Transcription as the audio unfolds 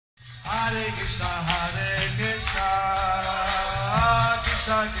Hare Krishna,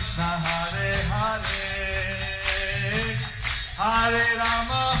 Krishna Krishna, Hare Hare, Hare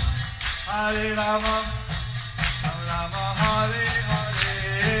Rama, Rama Rama, Hare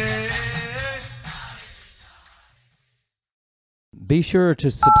Hare. Be sure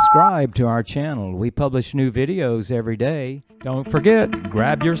to subscribe to our channel. We publish new videos every day. Don't forget,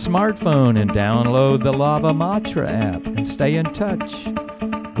 grab your smartphone and download the Lava Matra app and stay in touch.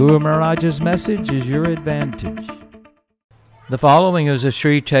 Guru Maharaj's message is your advantage. The following is a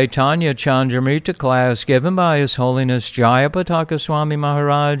Sri Chaitanya Chandramrta class given by His Holiness Jayapataka Swami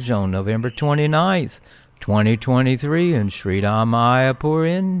Maharaj on November 29th, 2023 in Sri Mayapur,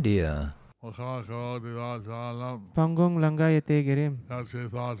 India. Pangong langayate girim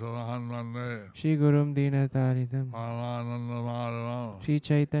Shri Gurum Dinataritam Shri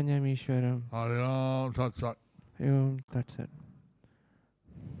Chaitanya Mishwaram Om Tat Sat.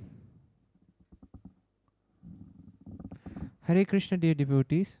 Hare Krishna, dear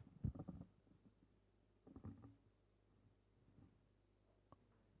devotees.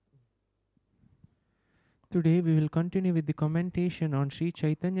 Today we will continue with the commentation on Sri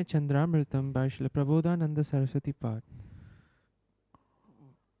Chaitanya Chadramrtam by Srila Prabodhananda Saraswati Pad.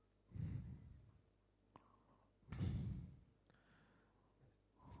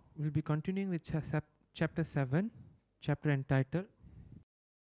 We will be continuing with chapter 7, chapter entitled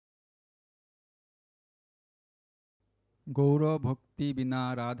Gaura Bhakti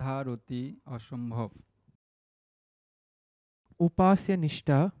Bina Radha Roti Asambhav. Upasya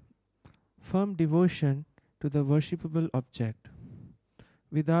Nishta, firm devotion to the worshipable object.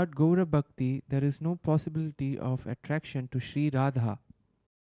 Without Gaura Bhakti, there is no possibility of attraction to Sri Radha.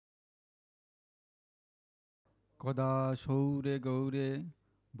 Kada Shaure Gaure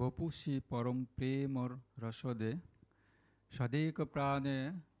Bopushi Param Premor Rasode Shadeka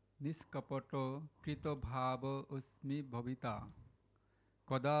Prane Niskapato Krito Bhava Usmi Bhavita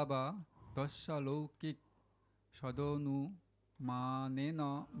Kadaba Tasya Lokik Shadonu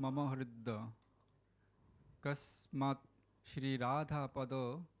Manena Mama Hridda Kasmat Shri Radha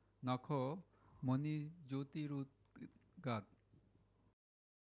Pado Nakho Moni Jyotirudgat.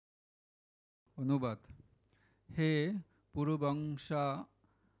 অনুবাদ হে পুরুবংশা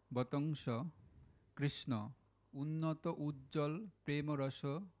বতংশ কৃষ্ণ উন্নত উজ্জ্বল প্রেমরস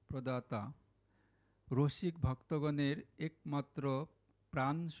প্রদাতা রসিক ভক্তগণের একমাত্র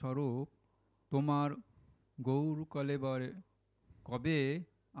প্রাণস্বরূপ তোমার গৌর কলেবরে কবে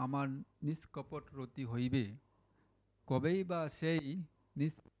আমার নিষ্কপট রতি হইবে কবেই বা সেই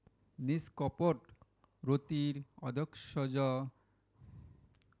নিষ্কপট রতির অদক্ষজ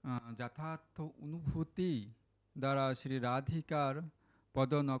যথার্থ অনুভূতি দ্বারা শ্রী রাধিকার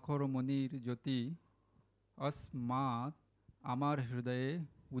পদনখরমণির জ্যোতি অস্মাৎ আমার হৃদয়ে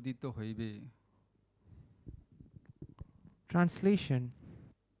উদিত হইবে. Translation.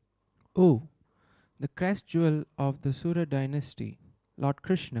 Oh, the crest jewel of the Sura dynasty, Lord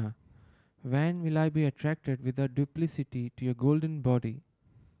Krishna, when will I be attracted without duplicity to your golden body,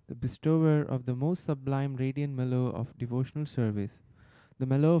 the bestower of the most sublime radiant mellow of devotional service, the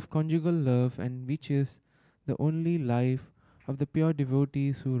mellow of conjugal love, and which is the only life of the pure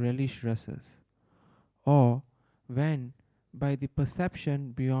devotees who relish rasas? Or when, by the perception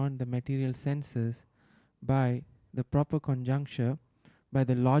beyond the material senses, by the proper conjuncture, by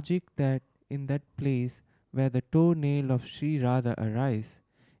the logic that in that place where the toenail of Sri Radha arise,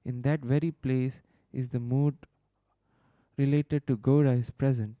 in that very place is the mood related to Gaura is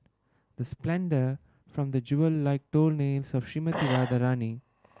present. The splendor from the jewel-like toenails of Srimati Radharani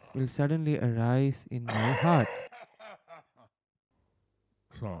will suddenly arise in my heart.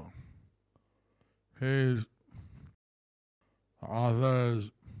 So, his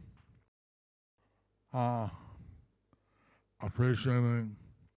authors appreciating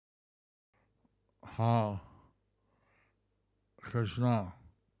how Krishna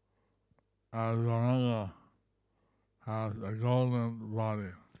as Gauranga has a golden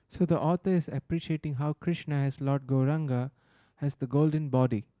body. So the author is appreciating how Krishna as Lord Gauranga has the golden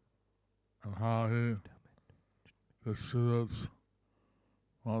body. And how he distributes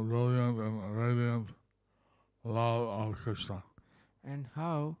the brilliant and radiant love of Krishna. And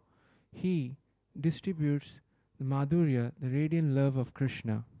how he distributes the Madhurya, the radiant love of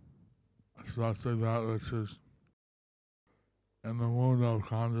Krishna. Especially that which is in the mood of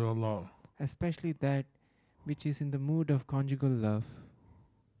conjugal love. Especially that which is in the mood of conjugal love.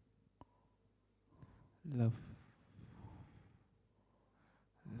 Love.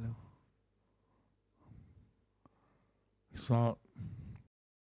 Love. So,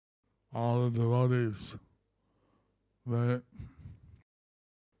 all the devotees, they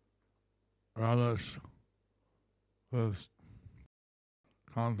relish this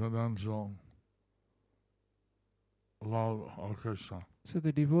confidential love of Krishna. So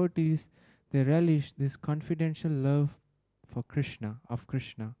the devotees, they relish this confidential love for Krishna, of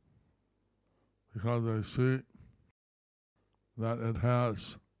Krishna, Because they see that it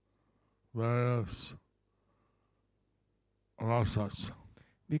has various rasas.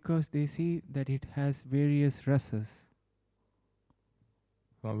 because they see that it has various rasas.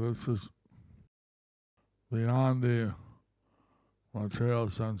 So this is beyond the material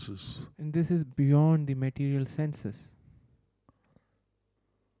senses. And this is beyond the material senses.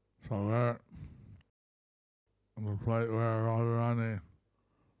 So there, in the place where Radharani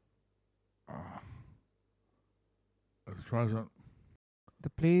is present, The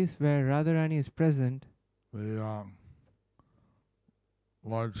place where Radharani is present, the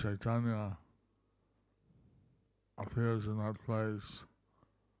Lord Chaitanya appears in that place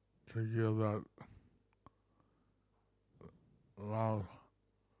to give that love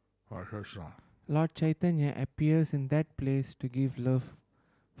for Krishna. Lord Chaitanya appears in that place to give love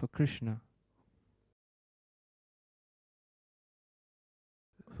for Krishna.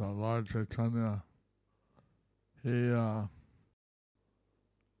 So Lord Chaitanya, he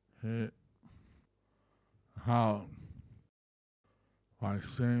how by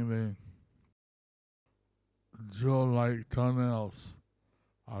seeing the jewel-like toenails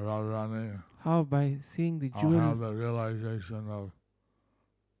of Radharani, How? By seeing the I'll have jewel. the realization of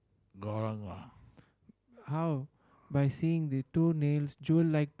Gauranga. How? By seeing the toenails,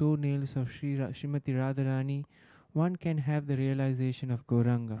 jewel-like toenails of Srimati Radharani, one can have the realization of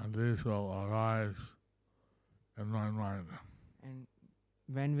Gauranga. And these will arise in my mind. And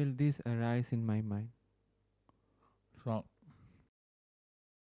when will this arise in my mind? So,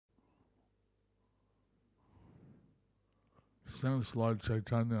 since Lord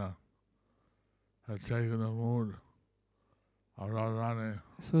Chaitanya had taken the mood of Radharani,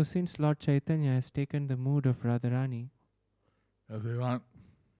 So since Lord Chaitanya has taken the mood of Radharani, if you want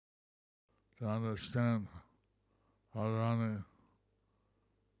to understand Radharani,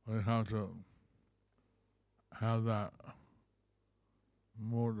 we have to have that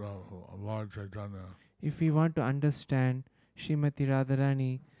mood of Lord Chaitanya. if we want to understand Srimati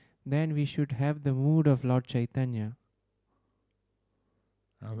Radharani, then we should have the mood of Lord Chaitanya.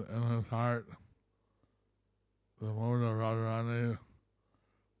 And in his heart, the mood of Radharani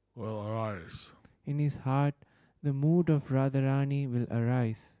will arise. In his heart, the mood of Radharani will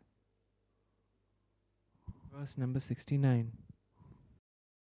arise. Verse number 69.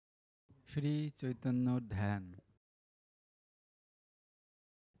 Shri Chaitanya Dhyan.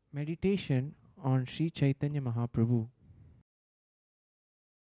 Meditation on Sri Chaitanya Mahaprabhu.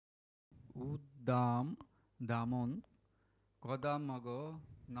 Uddam Damon Kodamago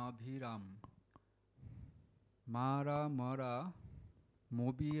Nabhiram Mara Mara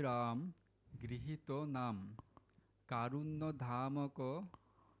Mobiram Grihito Nam Karunno Dhamako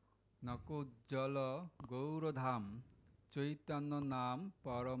Nakojjala Gaurodham Chaitanya Nam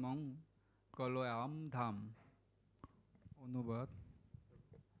Paramang Kaloyam Dham. অনুবাদ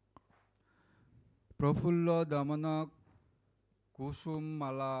প্রফুল্ল দমন কুসুম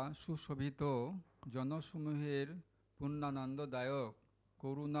মালা সুশোভিত জনসমূহের পূর্ণানন্দদায়ক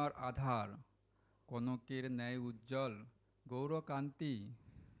করুণার আধার কনকের ন্যায় উজ্জ্বল গৌরকান্তি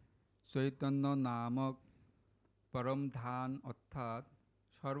চৈতন্য নামক পরম ধান অর্থাৎ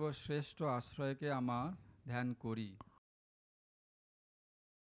সর্বশ্রেষ্ঠ আশ্রয়কে আমরা ধ্যান করি।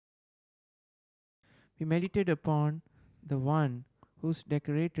 We meditate upon the one who's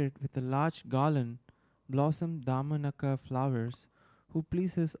decorated with a large garland, blossom damanaka flowers, who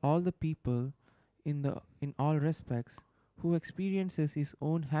pleases all the people in all respects, who experiences his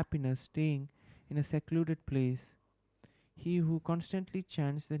own happiness staying in a secluded place. He who constantly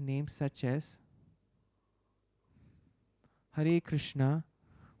chants the names such as Hare Krishna,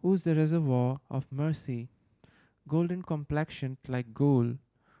 who is the reservoir of mercy, golden complexioned like gold,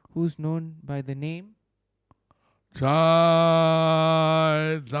 who is known by the name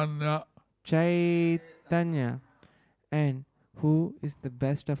Chaitanya. Chaitanya, and who is the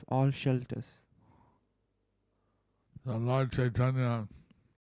best of all shelters. The Lord Chaitanya,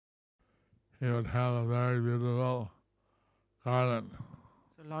 he would have a very beautiful garland.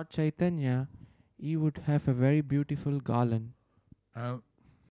 So Lord Chaitanya, he would have a very beautiful garland, And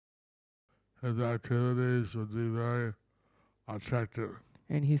his activities would be very attractive.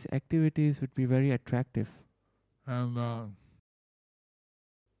 and his activities would be very attractive. And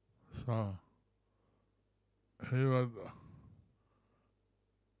so he would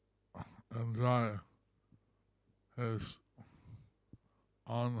enjoy his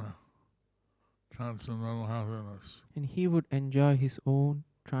own transcendental happiness and he would enjoy his own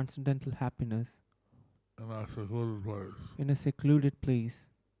transcendental happiness in a secluded place. in a secluded place.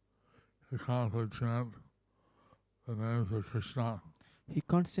 He constantly chant the names of Krishna, He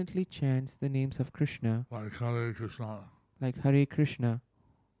constantly chants the names of Krishna like Hare Krishna. like Hare Krishna.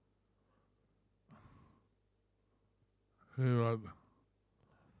 He would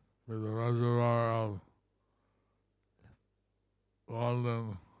be the reservoir of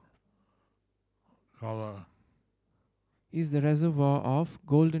golden color, He is the reservoir of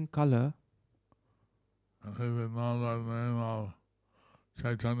golden color, and he would known by the name of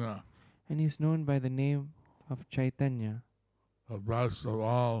Chaitanya, and he is known by the name of Chaitanya, the best of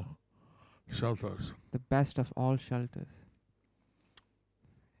all shelters. the best of all shelters.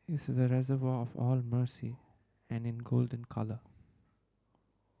 He is the reservoir of all mercy and in golden color.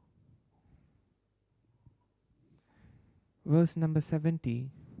 Verse number 70.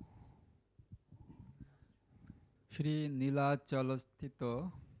 Shri Nilachal स्थित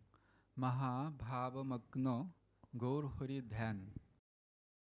महाभावमग्न गौर हरि ध्यान.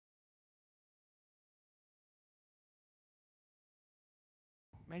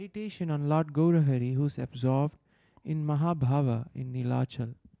 Meditation on Lord Gaurahari, who is absorbed in Mahabhava in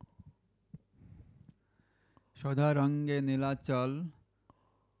Nilachal. सदारंगे Nilachal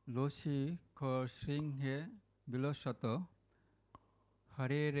lossy खृंहे विलसत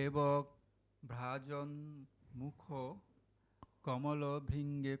हरेरेव भ्राजन मुख कमल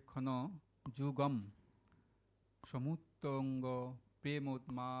भृंगे खन जुगम समुत्तंग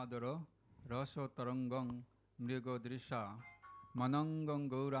प्रेमोन्मादर रस तरंगं मृगदृशा मनंगं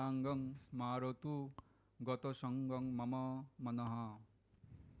गौरांगं स्मारतु गतसंगं मम मनः.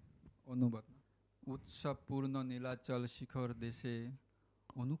 অনুবাদ. উৎসবপূর্ণ নীলাচল শিখর দেশে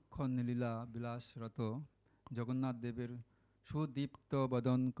অনুক্ষণ লীলা বিলাসরত জগন্নাথ দেবের সুদীপ্ত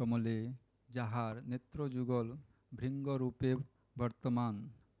বদন কমলে যাহার নেত্রযুগল ভৃঙ্গরূপে বর্তমান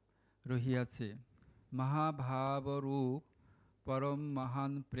রহিয়াছে, মহাভাবরূপ পরম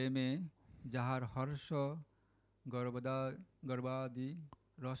মহান প্রেমে যাহার হর্ষ গর্বাদি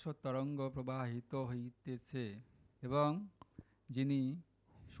রসতরঙ্গ প্রবাহিত হইতেছে, এবং যিনি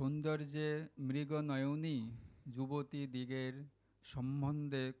সৌন্দর্যে মৃগনয়নী যুবতী দিগের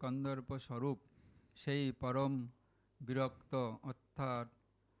সম্বন্ধে কন্দর্প স্বরূপ, সেই পরম বিরক্ত অর্থাৎ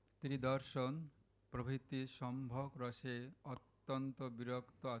ত্রিদর্শন প্রভৃতি সম্ভোগ রসে অত্যন্ত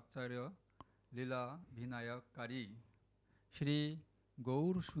বিরক্ত আচার্য লীলা ভিনায়ককারী শ্রী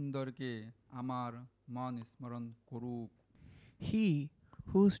গৌর সুন্দরকে আমার মন স্মরণ করুক. He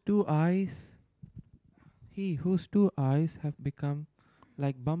whose two eyes have become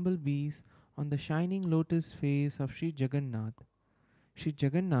like bumblebees on the shining lotus face of Sri Jagannath. Sri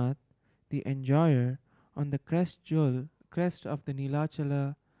Jagannath, the enjoyer, on the crest of the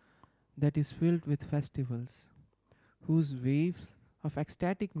Nilachala that is filled with festivals, whose waves of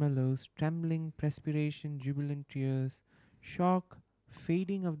ecstatic mellows, trembling, perspiration, jubilant tears, shock,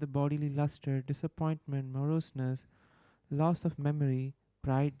 fading of the bodily luster, disappointment, moroseness, loss of memory,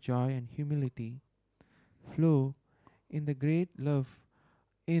 pride, joy, and humility, flow in the great love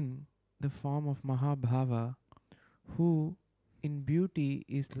in the form of Mahabhava, who in beauty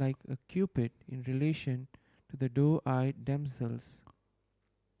is like a cupid in relation to the doe-eyed damsels,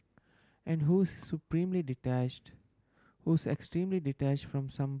 and who is supremely detached, who is extremely detached from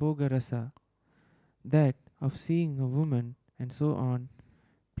Sambhoga Rasa, that of seeing a woman and so on,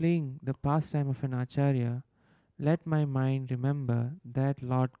 playing the pastime of an acharya. Let my mind remember that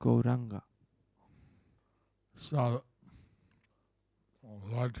Lord Gauranga. So,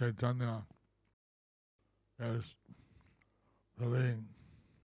 Lord Chaitanya is filling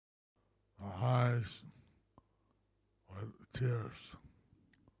the eyes with tears.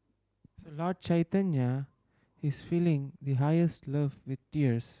 So Lord Chaitanya is filling the highest love with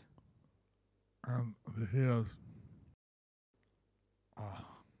tears, And he is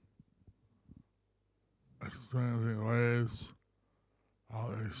experiencing waves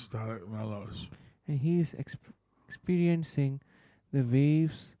of ecstatic mellows. and he is experiencing the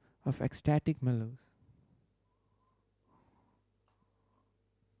waves of ecstatic mellows.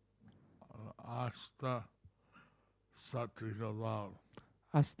 Ashta Satvika Love.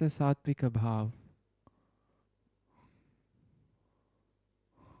 Asta Satvika Bhav.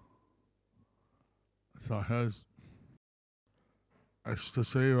 So his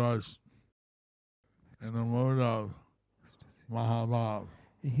ecstasy was in the mood of Mahabhav.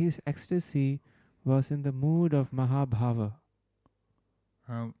 His ecstasy was in the mood of Mahabhava,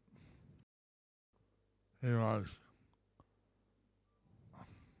 And he was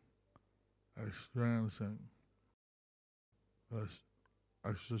experiencing this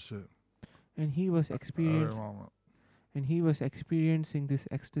ecstasy And he was every moment. and he was experiencing this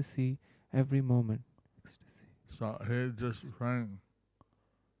ecstasy every moment. Ecstasy. So he just praying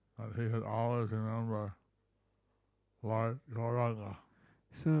that he could always remember Lord Gauranga.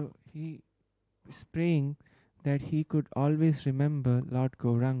 So he is praying that he could always remember Lord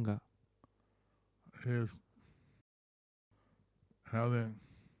Gauranga. He is having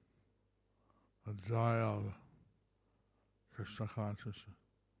the joy of Krishna consciousness.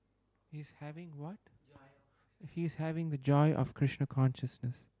 He's having what? He's having the joy of Krishna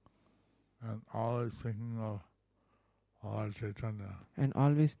consciousness And always thinking of Lord Chaitanya. and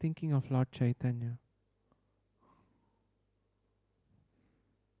always thinking of Lord Chaitanya.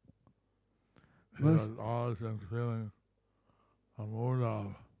 He Verse- was always been feeling a mood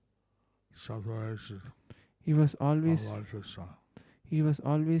of separation He was from always Lord Krishna.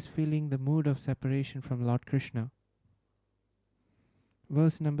 feeling the mood of separation from Lord Krishna.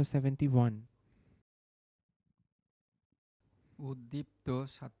 Verse number 71. উদ্দীপ্ত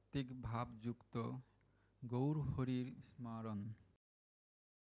সাত্ত্বিক ভাবযুক্ত গৌর হরির স্মরণ।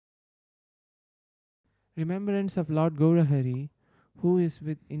 Remembrance of Lord Gaurahari, who is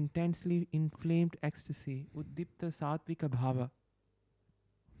with intensely inflamed ecstasy, Uddipta Satvika Bhava.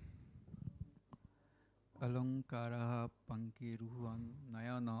 অলঙ্কারः পঙ্কিরুহন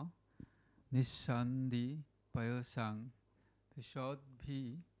নয়ন নিঃসন্ধি পয়সাং সদ্ভি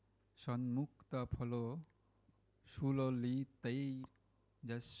সন্মুক্ত ফল সুললিতৈ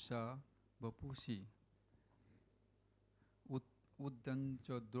যস্য বপুষি উদ্যঞ্চ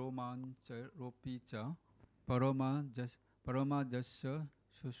দ্রোমাঞ্চ রোপি চ পরমাজস্য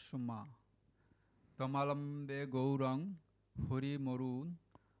সুষমা তমালম্বে গৌরং হরিমরুণ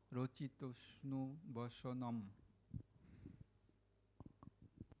রচিতষ্ণু বসনম।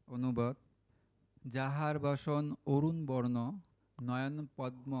 অনুবাদ: যাহার বসন অরুণ বর্ণ, নয়ন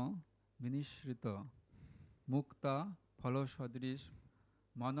পদ্ম বিনিসৃত, মুক্তা ফল সদৃশ,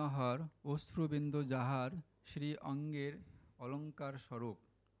 মনোহর অশ্রুবিন্দু যাহার শ্রী অঙ্গের অলঙ্কার স্বরূপ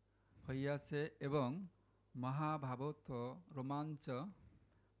হইয়াছে এবং মহাভাবত রোমাঞ্চ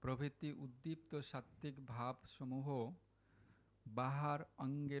প্রভৃতি উদ্দীপ্ত সাত্ত্বিক ভাব সমূহ বাহার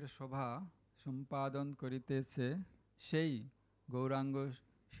অঙ্গের শোভা সম্পাদন করিতেছে, সেই গৌরাঙ্গ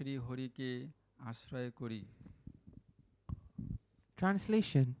শ্রী হরিকে আশ্রয় করি।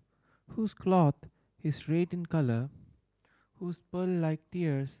 Translation: whose cloth is red in color, whose pearl-like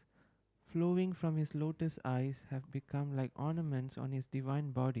tears flowing from his lotus eyes have become like ornaments on his divine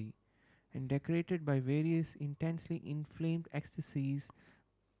body, and decorated by various intensely inflamed ecstasies,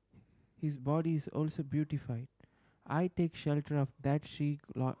 his body is also beautified. I take shelter of that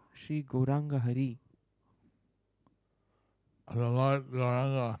Shri Gauranga Hari. The Lord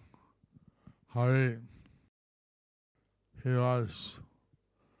Gauranga Hari, he was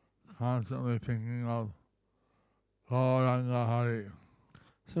constantly thinking of Gauranga Hari.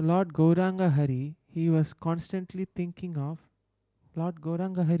 So Lord Gauranga Hari, he was constantly thinking of Lord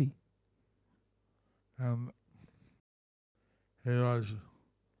Gauranga Hari. And he was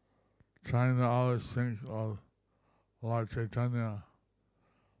trying to always think of Lord Chaitanya,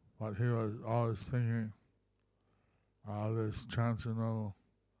 but he was always thinking of this transcendental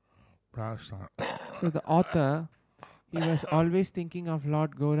pastime. So the author, he was always thinking of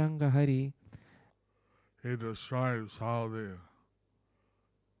Lord Gauranga Hari. He describes how the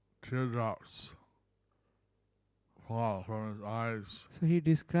teardrops fall from his eyes, So he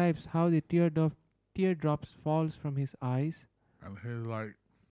describes how the teardrops falls from his eyes, and he's like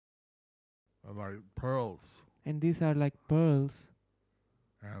pearls, and these are like pearls,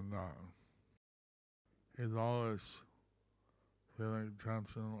 and he's always feeling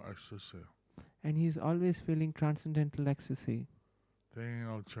transcendental ecstasy, and he is always feeling transcendental ecstasy, thinking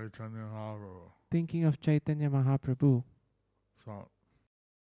of Chaitanya Mahaprabhu. thinking of Chaitanya Mahaprabhu. So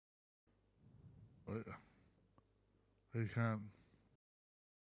we can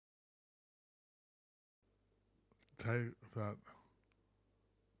take that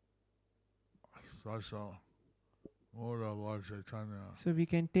special mood of Lord Chaitanya So we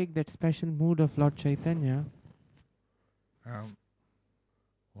can take that special mood of Lord Chaitanya, and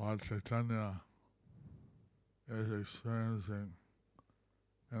Lord Chaitanya is experiencing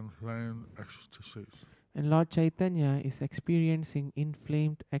inflamed ecstasies. and Lord Chaitanya is experiencing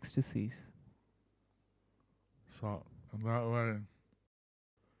inflamed ecstasies. So in that way,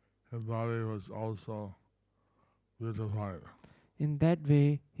 his body was also beautified. In that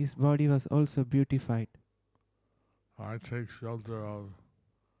way, his body was also beautified. I take shelter of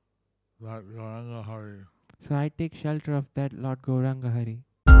that Gauranga Hari. So I take shelter of that Lord Gauranga Hari.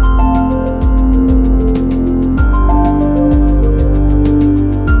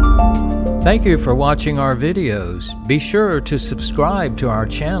 Thank you for watching our videos. Be sure to subscribe to our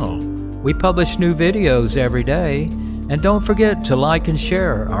channel. We publish new videos every day, and don't forget to like and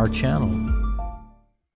share our channel.